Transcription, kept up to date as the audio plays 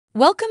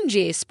Welcome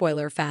GA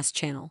Spoiler Fast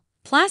channel.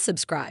 Please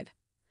subscribe.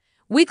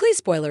 Weekly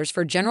spoilers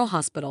for General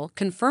Hospital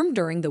confirmed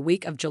during the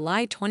week of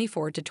July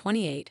 24 to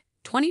 28,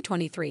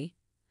 2023.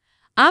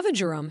 Ava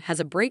Jerome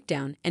has a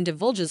breakdown and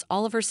divulges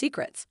all of her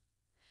secrets.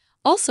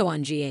 Also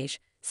on GH,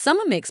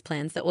 someone makes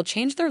plans that will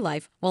change their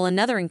life while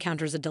another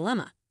encounters a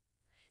dilemma.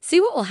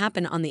 See what will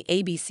happen on the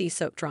ABC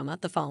soap drama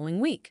the following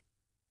week.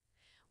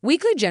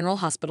 Weekly General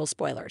Hospital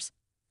spoilers.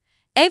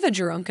 Ava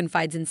Jerome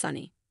confides in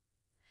Sunny.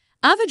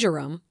 Ava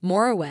Jerome,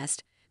 Maura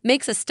West,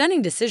 makes a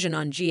stunning decision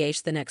on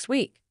GH the next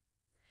week.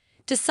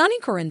 To Sunny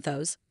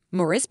Corinthos,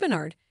 Maurice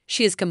Bernard,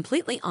 she is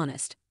completely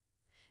honest.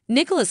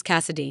 Nicholas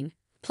Cassadine,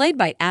 played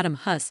by Adam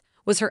Huss,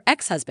 was her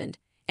ex-husband,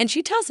 and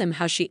she tells him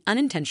how she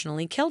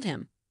unintentionally killed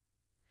him.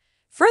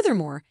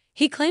 Furthermore,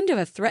 he claimed to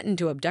have threatened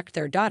to abduct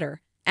their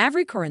daughter,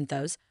 Avery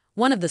Corinthos,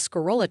 one of the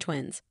Scarola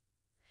twins.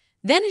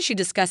 Then she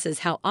discusses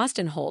how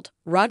Austin Holt,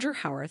 Roger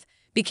Howarth,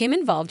 became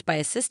involved by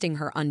assisting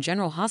her on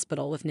General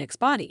Hospital with Nick's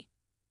body.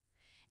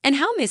 And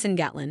how Mason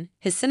Gatlin,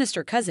 his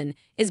sinister cousin,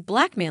 is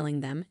blackmailing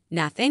them,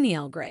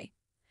 Nathaniel Gray.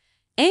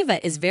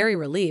 Ava is very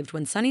relieved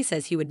when Sunny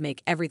says he would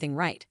make everything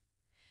right.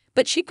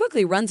 But she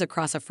quickly runs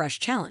across a fresh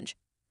challenge.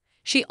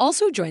 She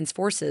also joins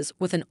forces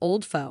with an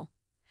old foe.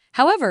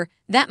 However,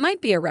 that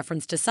might be a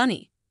reference to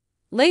Sunny.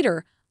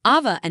 Later,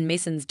 Ava and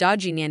Mason's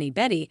dodgy nanny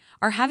Betty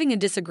are having a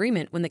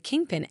disagreement when the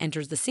Kingpin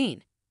enters the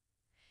scene.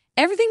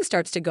 Everything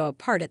starts to go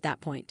apart at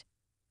that point.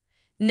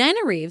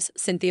 Nina Reeves,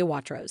 Cynthia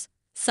Watros,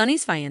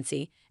 Sunny's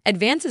fiancée,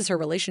 advances her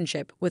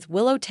relationship with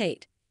Willow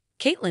Tate,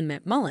 Caitlin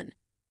McMullen.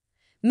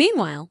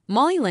 Meanwhile,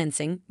 Molly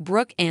Lansing,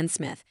 Brooke Ann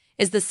Smith,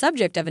 is the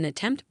subject of an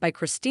attempt by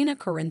Christina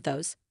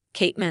Corinthos,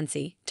 Kate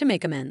Mansi, to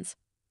make amends.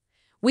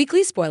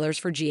 Weekly spoilers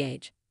for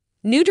GH.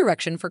 New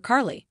direction for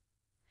Carly.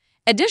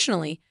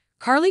 Additionally,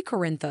 Carly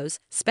Corinthos,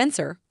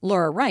 Spencer,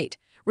 Laura Wright,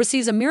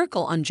 receives a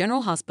miracle on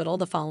General Hospital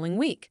the following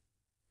week.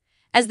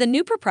 As the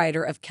new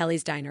proprietor of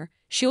Kelly's Diner,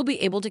 she will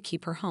be able to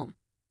keep her home.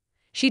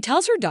 She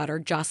tells her daughter,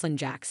 Jocelyn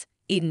Jacks,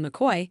 Eden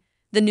McCoy,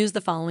 the news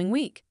the following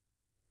week.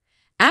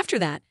 After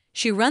that,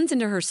 she runs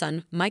into her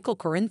son, Michael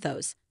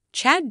Corinthos,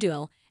 Chad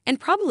Duell, and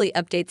probably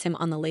updates him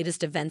on the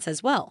latest events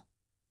as well.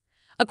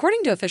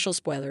 According to official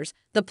spoilers,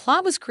 the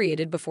plot was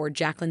created before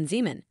Jacqueline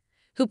Zeman,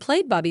 who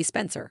played Bobby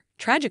Spencer,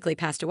 tragically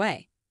passed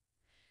away.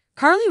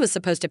 Carly was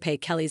supposed to pay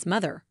Kelly's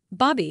mother,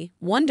 Bobby,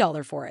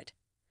 $1 for it.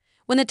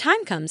 When the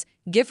time comes,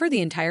 give her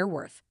the entire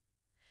worth.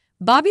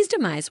 Bobby's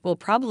demise will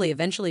probably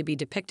eventually be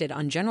depicted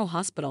on General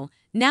Hospital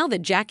now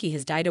that Jackie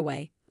has died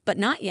away, but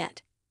not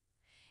yet.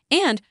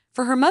 And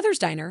for her mother's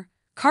diner,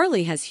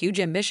 Carly has huge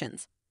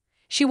ambitions.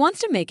 She wants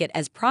to make it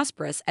as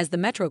prosperous as the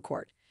Metro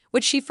Court,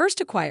 which she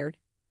first acquired.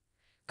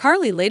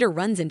 Carly later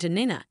runs into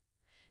Nina.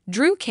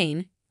 Drew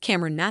Kane,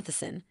 Cameron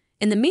Matheson,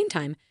 in the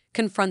meantime,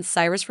 confronts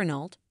Cyrus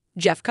Renault,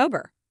 Jeff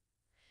Kober.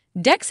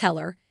 Dex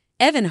Heller,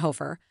 Evan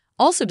Hofer,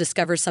 also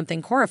discovers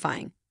something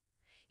horrifying.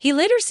 He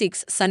later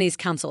seeks Sunny's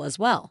counsel as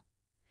well.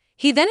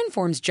 He then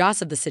informs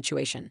Joss of the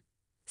situation.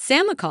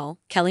 Sam McCall,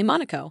 Kelly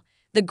Monaco,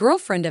 the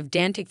girlfriend of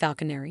Dante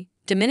Falconeri,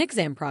 Dominic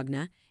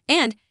Zamprogna,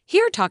 and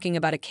he are talking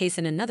about a case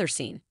in another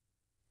scene.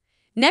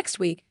 Next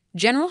week,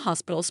 General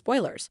Hospital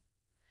spoilers.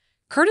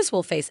 Curtis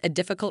will face a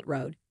difficult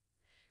road.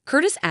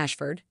 Curtis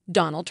Ashford,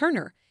 Donald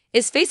Turner,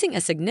 is facing a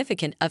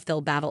significant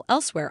uphill battle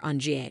elsewhere on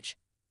GH.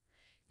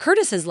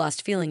 Curtis has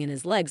lost feeling in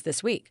his legs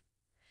this week.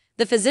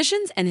 The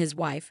physicians and his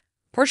wife,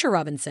 Portia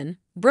Robinson,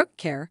 Brooke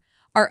Kerr,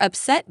 are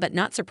upset but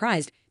not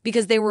surprised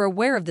because they were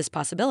aware of this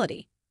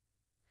possibility.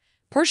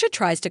 Portia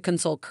tries to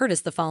console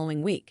Curtis the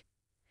following week.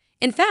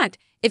 In fact,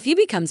 if he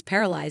becomes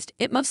paralyzed,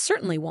 it most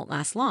certainly won't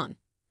last long.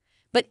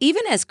 But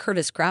even as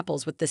Curtis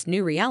grapples with this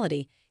new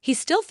reality, he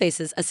still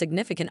faces a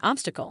significant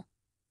obstacle.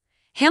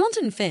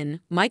 Hamilton Finn,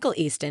 Michael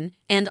Easton,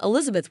 and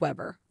Elizabeth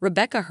Weber,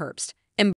 Rebecca Herbst,